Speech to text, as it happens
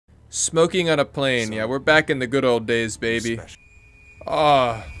Smoking on a plane. Yeah, we're back in the good old days, baby.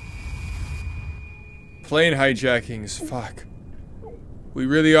 Ah. Plane hijackings. Fuck. We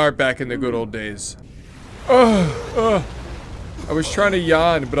really are back in the good old days. I was trying to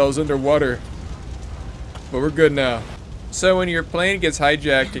yawn, but I was underwater. But we're good now. So when your plane gets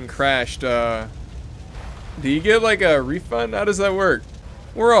hijacked and crashed, do you get like a refund? How does that work?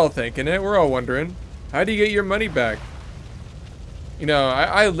 We're all thinking it. We're all wondering. How do you get your money back? You know,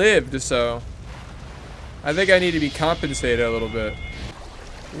 I lived, so I think I need to be compensated a little bit.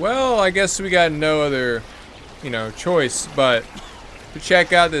 Well, I guess we got no other, you know, choice but to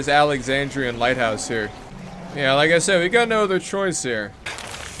check out this Alexandrian lighthouse here. Yeah, like I said, we got no other choice here.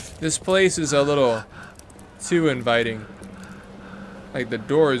 This place is a little too inviting. Like the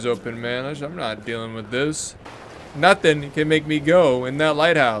door is open, man. I'm not dealing with this. Nothing can make me go in that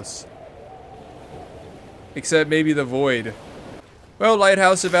lighthouse. Except maybe the void. Well,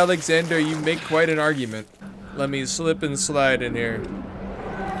 Lighthouse of Alexander, you make quite an argument. Let me slip and slide in here.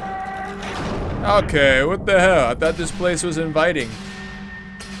 Okay, what the hell? I thought this place was inviting.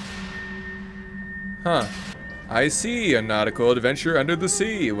 Huh. I see, a nautical adventure under the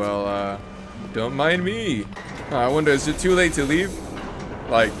sea. Well, don't mind me. I wonder, is it too late to leave?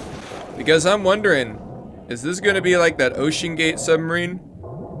 Like, because I'm wondering, is this gonna be like that Ocean Gate submarine?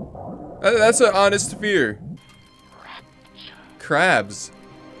 That's an honest fear. Crabs.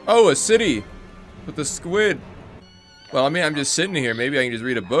 Oh, a city with a squid. Well, I mean, I'm just sitting here. Maybe I can just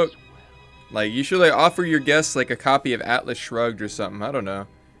read a book. Like, you should like offer your guests like a copy of Atlas Shrugged or something. I don't know.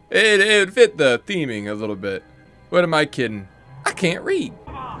 It would fit the theming a little bit. What am I kidding? I can't read.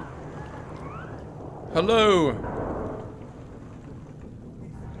 Hello.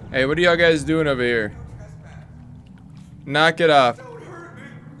 Hey, what are y'all guys doing over here? Knock it off.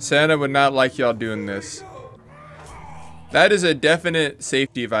 Santa would not like y'all doing this. That is a definite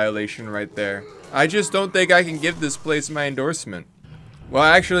safety violation right there. I just don't think I can give this place my endorsement. Well,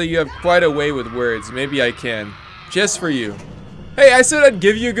 actually, you have quite a way with words. Maybe I can. Just for you. Hey, I said I'd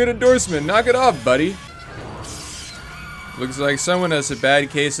give you a good endorsement. Knock it off, buddy. Looks like someone has a bad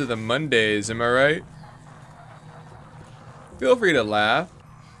case of the Mondays, am I right? Feel free to laugh.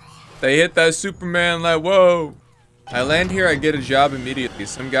 They hit that Superman like, whoa. I land here, I get a job immediately.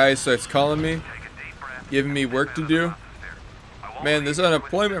 Some guy starts calling me, giving me work to do. Man, this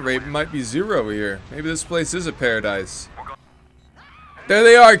unemployment rate might be 0 here. Maybe this place is a paradise. There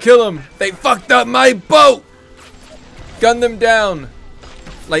they are, kill them. They fucked up my boat. Gun them down.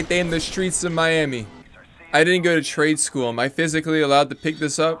 Like they in the streets of Miami. I didn't go to trade school. Am I physically allowed to pick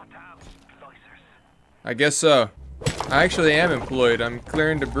this up? I guess so. I actually am employed. I'm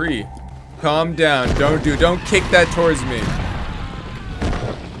clearing debris. Calm down. Don't kick that towards me.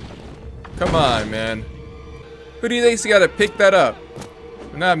 Come on, man. Who do you think's gotta pick that up?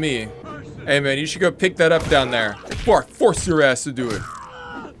 Not me. Hey, man, you should go pick that up down there. Force your ass to do it.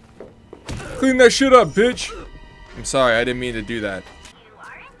 Clean that shit up, bitch. I'm sorry, I didn't mean to do that.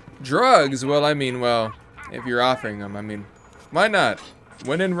 Drugs? Well, I mean, well, if you're offering them, I mean, why not?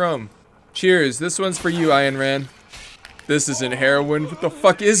 When in Rome. Cheers. This one's for you, Ayn Rand. This isn't heroin. What the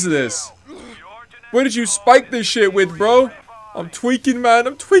fuck is this? What did you spike this shit with, bro? I'm tweaking, man.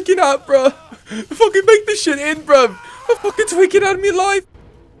 I'm tweaking out, bro. Fucking make this shit in, bro. I'm fucking tweaking out of me life.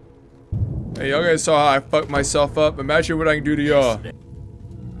 Hey, y'all guys saw how I fucked myself up. Imagine what I can do to y'all.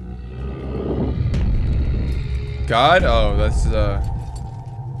 God? Oh, that's,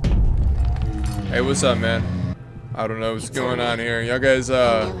 Hey, what's up, man? I don't know what's going on here. Y'all guys,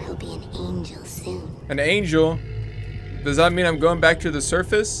 He'll be an angel soon. An angel? Does that mean I'm going back to the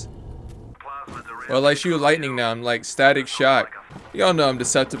surface? Well, I shoot lightning now. I'm like static shock. Y'all know I'm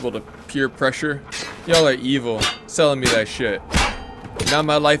susceptible to peer pressure. Y'all are evil. Selling me that shit. Now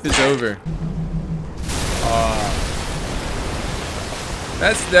my life is over.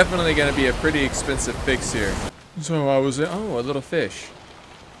 That's definitely gonna be a pretty expensive fix here. So I was oh, a little fish.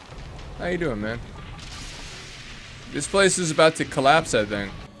 How you doing, man? This place is about to collapse, I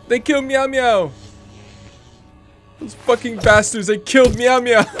think. They killed Meow Meow! Those fucking bastards, they killed Meow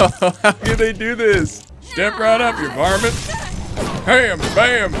Meow! How could they do this? Step right up, you varmint! Bam,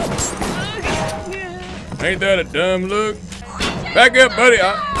 bam! Ain't that a dumb look? Back up, buddy!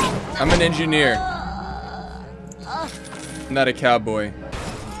 I'm an engineer. Not a cowboy.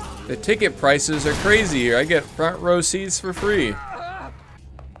 The ticket prices are crazy here. I get front row seats for free.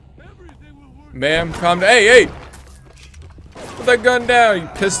 Ma'am, calm down. Hey, hey! Put that gun down, you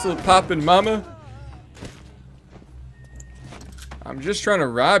pistol popping mama. I'm just trying to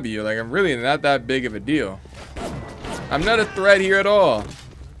rob you. Like, I'm really not that big of a deal. I'm not a threat here at all.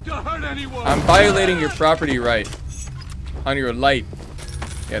 I'm violating your property right on your light.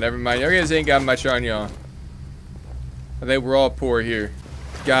 Yeah, never mind. You guys ain't got much on y'all. I think we're all poor here.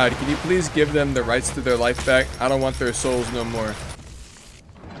 God, can you please give them the rights to their life back? I don't want their souls no more.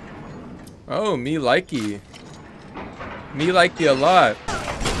 Oh, me likey. Me likey a lot.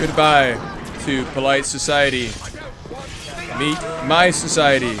 Goodbye to polite society. Meet my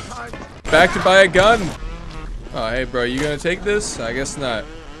society. Back to buy a gun. Oh, hey, bro, you gonna take this? I guess not.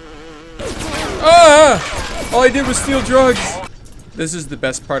 Ah! All I did was steal drugs. This is the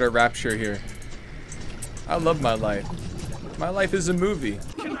best part of Rapture here. I love my life. My life is a movie.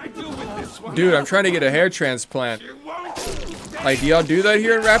 Dude, I'm trying to get a hair transplant. Like, do y'all do that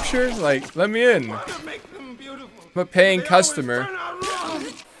here in Rapture? Like, let me in. I'm a paying customer.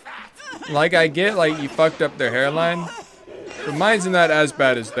 Like, I get, like, you fucked up their hairline. But mine's not as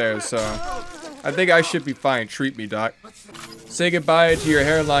bad as theirs, so I think I should be fine. Treat me, doc. Say goodbye to your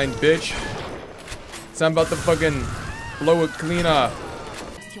hairline, bitch. So I'm about to fucking blow it clean off.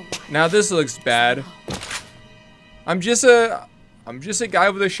 Now this looks bad. I'm just a guy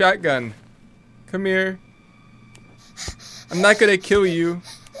with a shotgun. Come here. I'm not gonna kill you.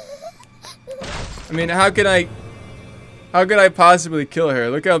 I mean, how could I possibly kill her?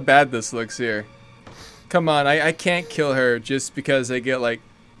 Look how bad this looks here. Come on, I can't kill her just because I get like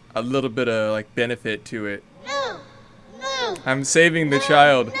a little bit of like benefit to it. No! No! I'm saving the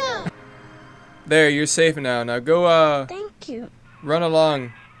child. No! There, you're safe now. Now go Thank you. run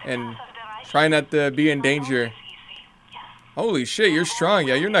along and try not to be in danger. Holy shit, you're strong.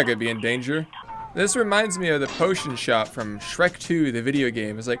 Yeah, you're not gonna be in danger. This reminds me of the potion shop from Shrek 2, the video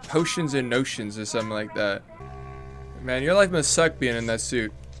game. It's like Potions and Notions or something like that. Man, your life must suck being in that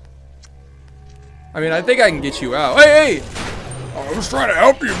suit. I mean, I think I can get you out. Hey, hey! I was trying to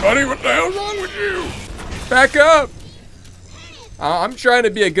help you, buddy. What the hell's wrong with you? Back up! I'm trying to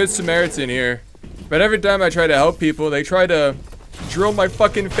be a good Samaritan here. But every time I try to help people, they try to drill my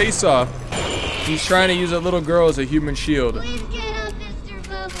fucking face off. He's trying to use a little girl as a human shield. Please get up, Mr.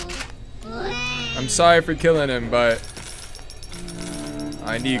 Bubbles. Please. I'm sorry for killing him, but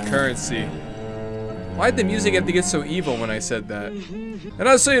I need currency. Why'd the music have to get so evil when I said that? And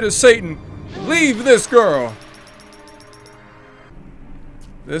I say to Satan, leave this girl!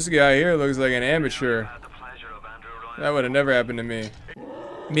 This guy here looks like an amateur. That would have never happened to me.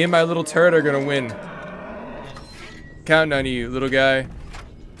 Me and my little turret are gonna win. Counting on you, little guy.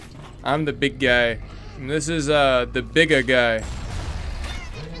 I'm the big guy. And this is the bigger guy.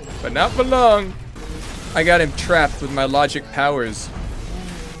 But not for long. I got him trapped with my logic powers.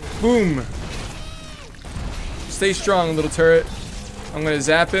 Boom. Stay strong, little turret. I'm gonna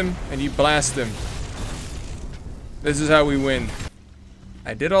zap him and you blast him. This is how we win.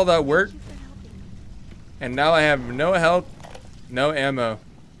 I did all that work. And now I have no health, no ammo.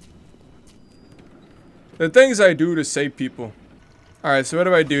 The things I do to save people. Alright, so what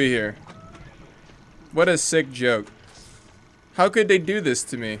do I do here? What a sick joke. How could they do this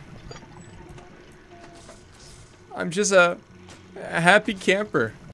to me? I'm just a happy camper.